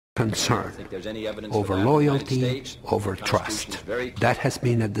concern over loyalty, over trust. That has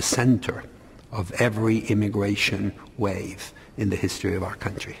been at the center of every immigration wave in the history of our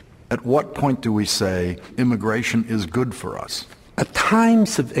country. At what point do we say immigration is good for us? At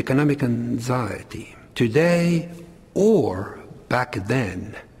times of economic anxiety, today or back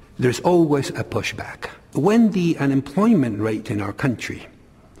then, there's always a pushback. When the unemployment rate in our country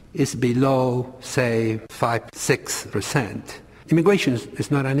is below, say, 5-6%, immigration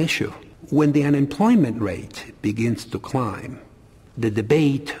is not an issue. When the unemployment rate begins to climb, the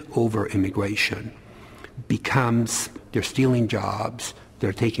debate over immigration becomes they're stealing jobs,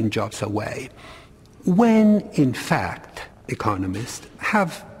 they're taking jobs away. When, in fact, economists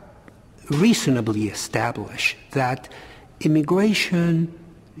have reasonably established that immigration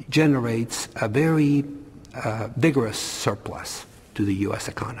generates a very vigorous surplus to the U.S.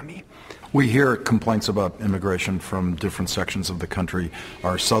 economy. We hear complaints about immigration from different sections of the country.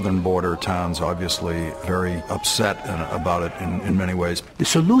 Our southern border towns obviously very upset about it in many ways. The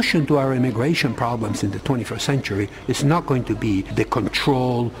solution to our immigration problems in the 21st century is not going to be the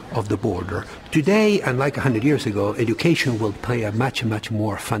control of the border. Today, unlike 100 years ago, education will play a much, much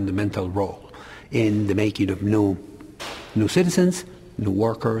more fundamental role in the making of new citizens, new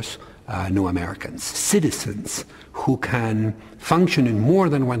workers, new Americans. Citizens who can function in more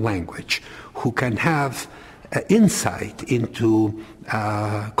than one language, who can have insight into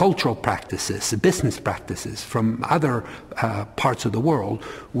cultural practices, business practices from other parts of the world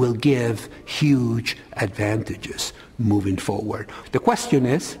will give huge advantages moving forward. The question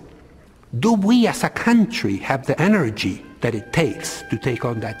is, do we as a country have the energy that it takes to take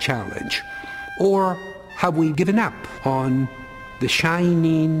on that challenge? Or have we given up on the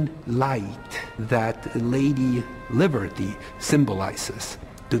shining light that Lady Liberty symbolizes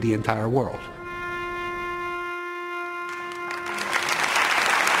to the entire world?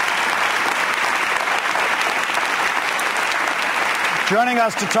 Joining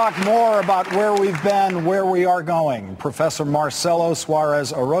us to talk more about where we've been, where we are going, Professor Marcelo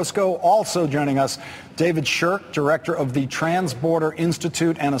Suarez Orozco. Also joining us, David Shirk, Director of the Transborder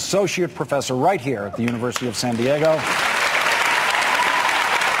Institute and Associate Professor right here at the University of San Diego.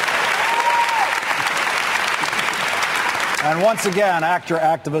 And once again, actor,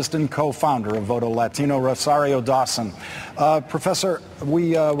 activist, and co-founder of Voto Latino, Rosario Dawson. Professor,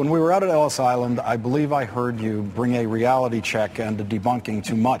 when we were out at Ellis Island, I believe I heard you bring a reality check and a debunking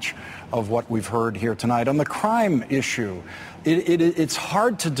to much of what we've heard here tonight. On the crime issue, it's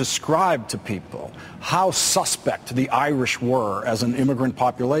hard to describe to people how suspect the Irish were as an immigrant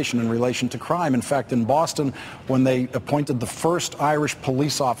population in relation to crime. In fact, in Boston, when they appointed the first Irish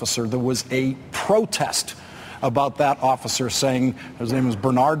police officer, there was a protest about that officer saying, his name was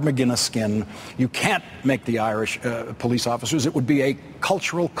Bernard McGuinness-Skin, you can't make the Irish police officers. It would be a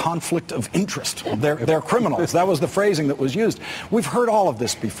cultural conflict of interest. They're criminals. That was the phrasing that was used. We've heard all of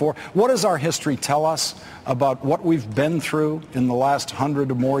this before. What does our history tell us about what we've been through in the last 100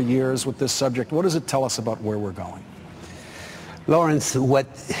 or more years with this subject? What does it tell us about where we're going? Lawrence, what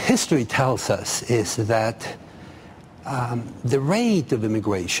history tells us is that the rate of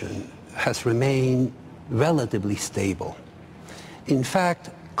immigration has remained relatively stable. In fact,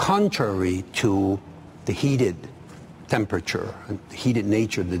 contrary to the heated temperature and the heated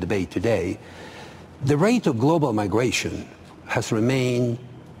nature of the debate today, the rate of global migration has remained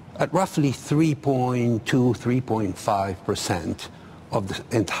at roughly 3.2, 3.5% of the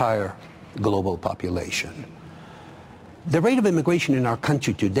entire global population. The rate of immigration in our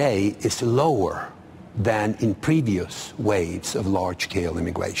country today is lower than in previous waves of large-scale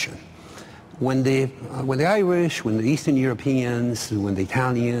immigration. When the Irish, when the Eastern Europeans, when the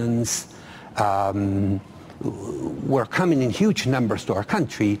Italians were coming in huge numbers to our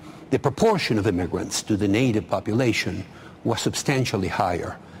country, the proportion of immigrants to the native population was substantially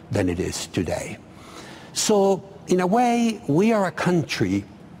higher than it is today. So, in a way, we are a country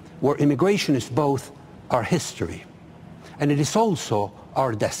where immigration is both our history and it is also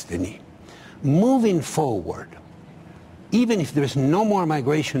our destiny. Moving forward, even if there is no more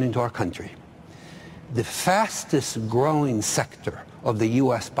migration into our country, the fastest growing sector of the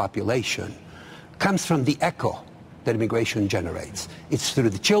U.S. population comes from the echo that immigration generates. It's through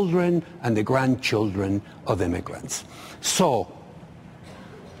the children and the grandchildren of immigrants. So,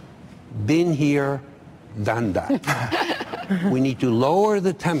 been here, done that. We need to lower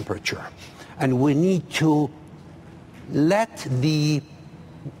the temperature, and we need to let the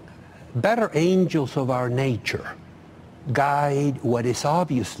better angels of our nature guide what is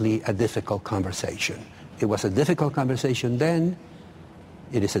obviously a difficult conversation. It was a difficult conversation then,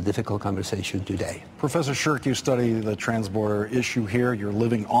 it is a difficult conversation today. Professor Shirk, you study the transborder issue here. You're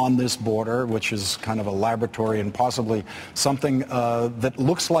living on this border, which is kind of a laboratory and possibly something that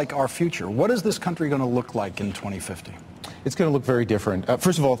looks like our future. What is this country going to look like in 2050? It's going to look very different.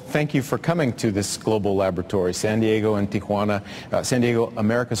 First of all, thank you for coming to this global laboratory, San Diego and Tijuana. San Diego,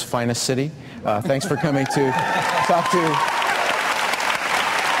 America's finest city. Thanks for coming to talk to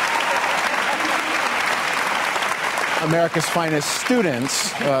America's finest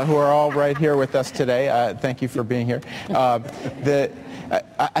students, who are all right here with us today. Thank you for being here.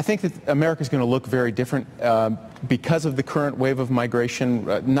 I think that America is going to look very different because of the current wave of migration.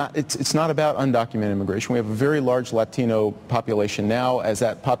 It's not about undocumented immigration. We have a very large Latino population now. As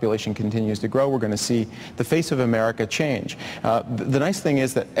that population continues to grow, we're going to see the face of America change. The nice thing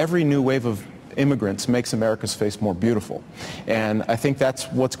is that every new wave of immigrants makes America's face more beautiful. And I think that's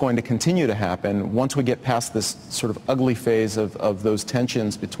what's going to continue to happen once we get past this sort of ugly phase of those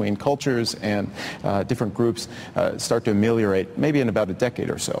tensions between cultures and different groups start to ameliorate, maybe in about a decade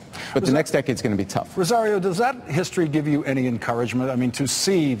or so. But the next decade is going to be tough. Rosario, does that history give you any encouragement? I mean, to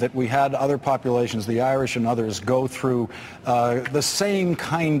see that we had other populations, the Irish and others, go through the same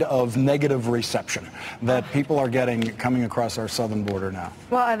kind of negative reception that people are getting coming across our southern border now?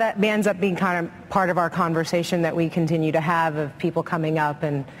 Well, that ends up being kind of part of our conversation that we continue to have, of people coming up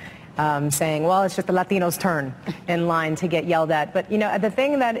and saying, well, it's just the Latinos' turn in line to get yelled at. But, you know, the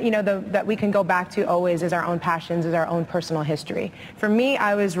thing that, you know, that we can go back to always is our own passions, is our own personal history. For me,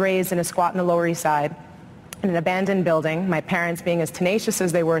 I was raised in a squat in the Lower East Side, in an abandoned building. My parents, being as tenacious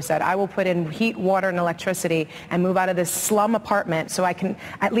as they were, said, I will put in heat, water, and electricity and move out of this slum apartment so I can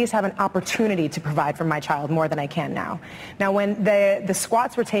at least have an opportunity to provide for my child more than I can now. Now, when the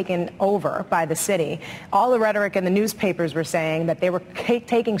squats were taken over by the city, all the rhetoric in the newspapers were saying that they were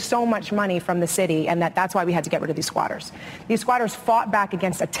taking so much money from the city and that's why we had to get rid of these squatters. These squatters fought back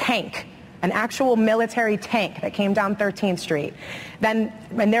against a tank, an actual military tank that came down 13th Street. And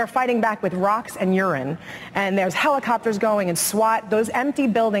they're fighting back with rocks and urine, and there's helicopters going and SWAT. Those empty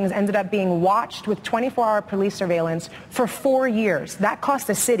buildings ended up being watched with 24-hour police surveillance for 4 years. That cost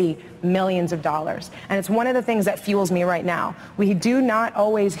the city millions of dollars. And it's one of the things that fuels me right now. We do not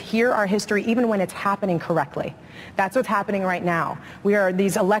always hear our history even when it's happening correctly. That's what's happening right now.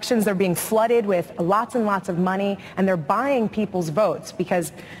 These elections are being flooded with lots and lots of money, and they're buying people's votes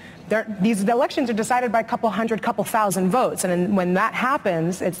because these elections are decided by a couple hundred, couple thousand votes. And then when that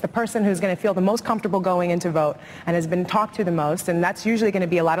happens, it's the person who's going to feel the most comfortable going in to vote and has been talked to the most. And that's usually going to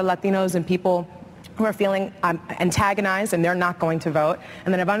be a lot of Latinos and people who are feeling antagonized, and they're not going to vote.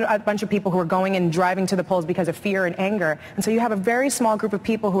 And then a bunch of people who are going and driving to the polls because of fear and anger. And so you have a very small group of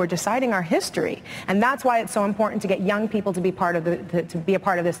people who are deciding our history. And that's why it's so important to get young people to be part of a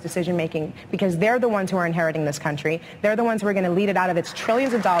part of this decision making, because they're the ones who are inheriting this country. They're the ones who are going to lead it out of its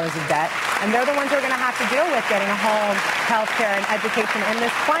trillions of dollars of debt. And they're the ones who are going to have to deal with getting a home, health care, and education in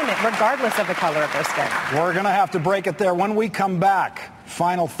this climate, regardless of the color of their skin. We're going to have to break it there. When we come back,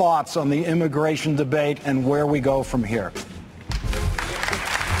 final thoughts on the immigration debate and where we go from here.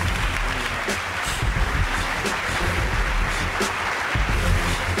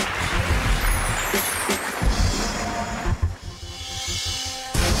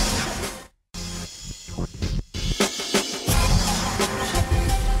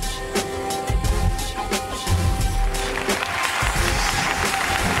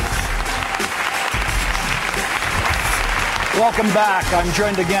 Welcome back. I'm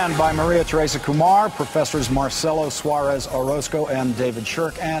joined again by Maria Teresa Kumar, Professors Marcelo Suarez Orozco and David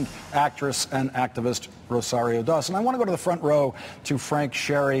Shirk, and actress and activist Rosario Dawson. I want to go to the front row to Frank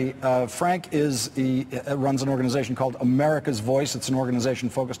Sherry. Frank runs an organization called America's Voice. It's an organization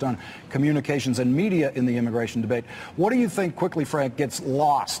focused on communications and media in the immigration debate. What do you think, quickly, Frank, gets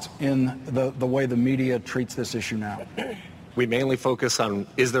lost in the way the media treats this issue now? We mainly focus on,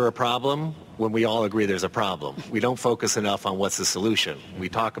 is there a problem, when we all agree there's a problem. We don't focus enough on what's the solution. We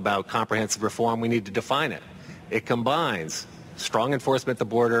talk about comprehensive reform, we need to define it. It combines strong enforcement at the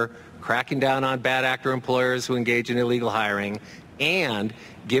border, cracking down on bad actor employers who engage in illegal hiring, and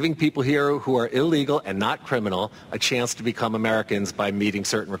giving people here who are illegal and not criminal a chance to become Americans by meeting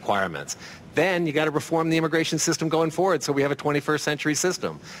certain requirements. Then you got to reform the immigration system going forward so we have a 21st century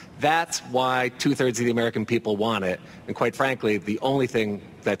system. That's why 2/3 of the American people want it. And quite frankly, the only thing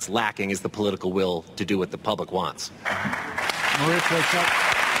that's lacking is the political will to do what the public wants. Maria Teresa,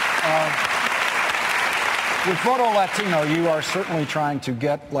 with Voto Latino, you are certainly trying to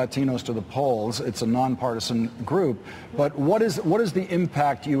get Latinos to the polls. It's a nonpartisan group. But what is the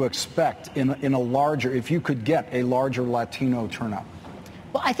impact you expect in a larger, if you could get a larger Latino turnout?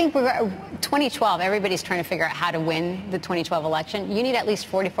 Well, I think 2012, everybody's trying to figure out how to win the 2012 election. You need at least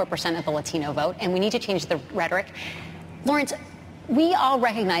 44% of the Latino vote, and we need to change the rhetoric. Lawrence, we all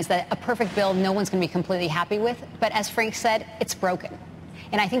recognize that a perfect bill no one's going to be completely happy with, but as Frank said, it's broken.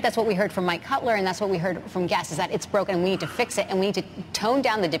 And I think that's what we heard from Mike Cutler, and that's what we heard from guests, is that it's broken and we need to fix it, and we need to tone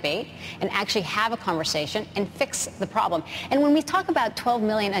down the debate and actually have a conversation and fix the problem. And when we talk about 12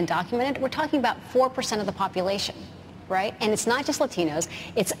 million undocumented, we're talking about 4% of the population. Right? And it's not just Latinos,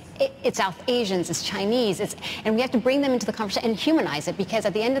 it's South Asians, it's Chinese, and we have to bring them into the conversation and humanize it, because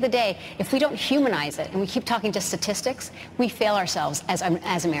at the end of the day, if we don't humanize it and we keep talking just statistics, we fail ourselves as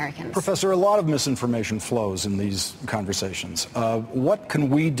Americans. Professor, a lot of misinformation flows in these conversations. What can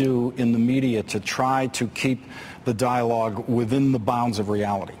we do in the media to try to keep the dialogue within the bounds of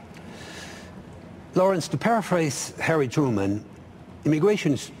reality? Lawrence, to paraphrase Harry Truman,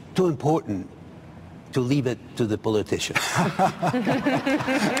 immigration is too important to leave it to the politicians.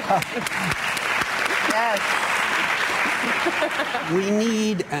 Yes. We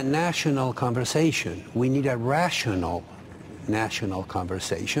need a national conversation. We need a rational national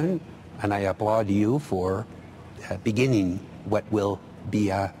conversation, and I applaud you for beginning what will be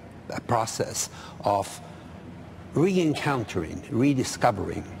a process of re-encountering,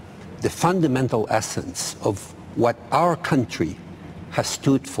 rediscovering the fundamental essence of what our country has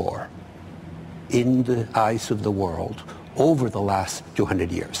stood for in the eyes of the world over the last 200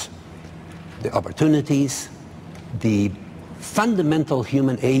 years. The opportunities, the fundamental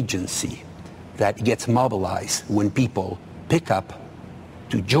human agency that gets mobilized when people pick up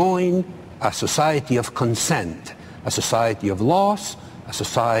to join a society of consent, a society of laws, a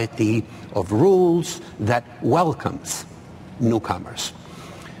society of rules that welcomes newcomers.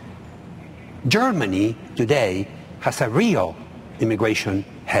 Germany today has a real immigration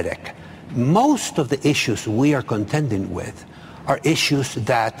headache. Most of the issues we are contending with are issues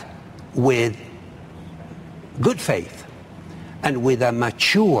that, with good faith and with a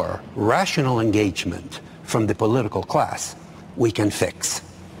mature, rational engagement from the political class, we can fix.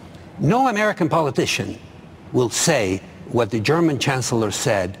 No American politician will say what the German chancellor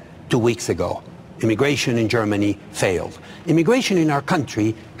said 2 weeks ago. Immigration in Germany failed. Immigration in our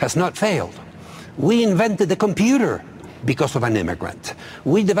country has not failed. We invented the computer because of an immigrant.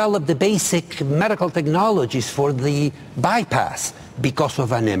 We developed the basic medical technologies for the bypass because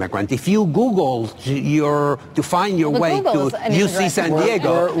of an immigrant. If you Google to find your way to UC San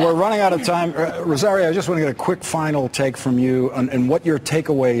Diego... We're running out of time. Rosario, I just want to get a quick final take from you and what your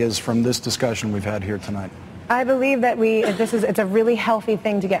takeaway is from this discussion we've had here tonight. I believe that it's a really healthy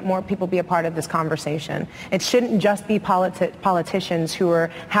thing to get more people be a part of this conversation. It shouldn't just be politicians who are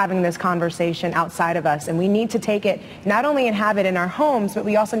having this conversation outside of us, and we need to take it, not only and have it in our homes, but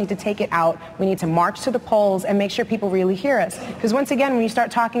we also need to take it out. We need to march to the polls and make sure people really hear us. Because once again, when you start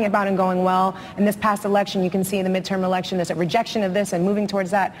talking about and going, well, in this past election, you can see in the midterm election, there's a rejection of this and moving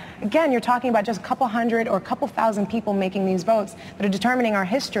towards that. Again, you're talking about just a couple hundred or a couple thousand people making these votes that are determining our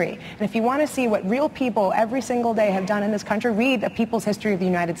history. And if you want to see what real people every single day have done in this country, read The People's History of the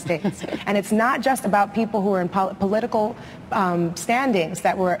United States. And it's not just about people who are in political standings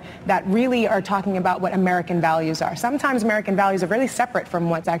that really are talking about what American values are. Sometimes American values are really separate from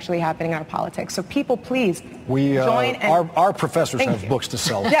what's actually happening in our politics. So people, please join. Our professors have books to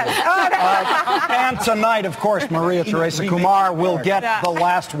sell. Yes. And tonight, of course, Maria Teresa Kumar will get the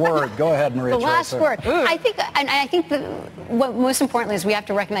last word. Go ahead, Maria Teresa. The last word. I think what most importantly is we have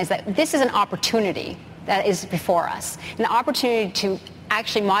to recognize that this is an opportunity that is before us, an opportunity to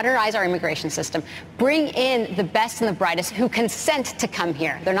actually modernize our immigration system, bring in the best and the brightest who consent to come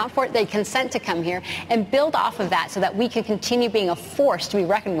here. They consent to come here, and build off of that so that we can continue being a force to be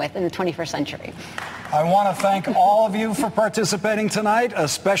reckoned with in the 21st century. I want to thank all of you for participating tonight,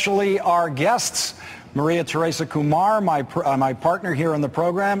 especially our guests, Maria Teresa Kumar, my partner here on the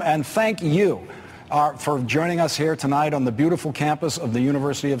program, and thank you for joining us here tonight on the beautiful campus of the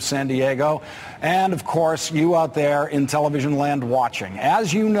University of San Diego, and of course you out there in television land watching.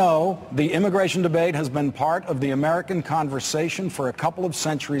 As you know, the immigration debate has been part of the American conversation for a couple of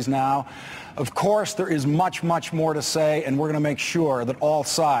centuries now. Of course, there is much, much more to say, and we're going to make sure that all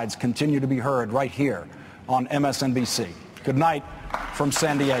sides continue to be heard right here on MSNBC. Good night from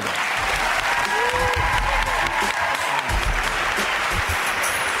San Diego.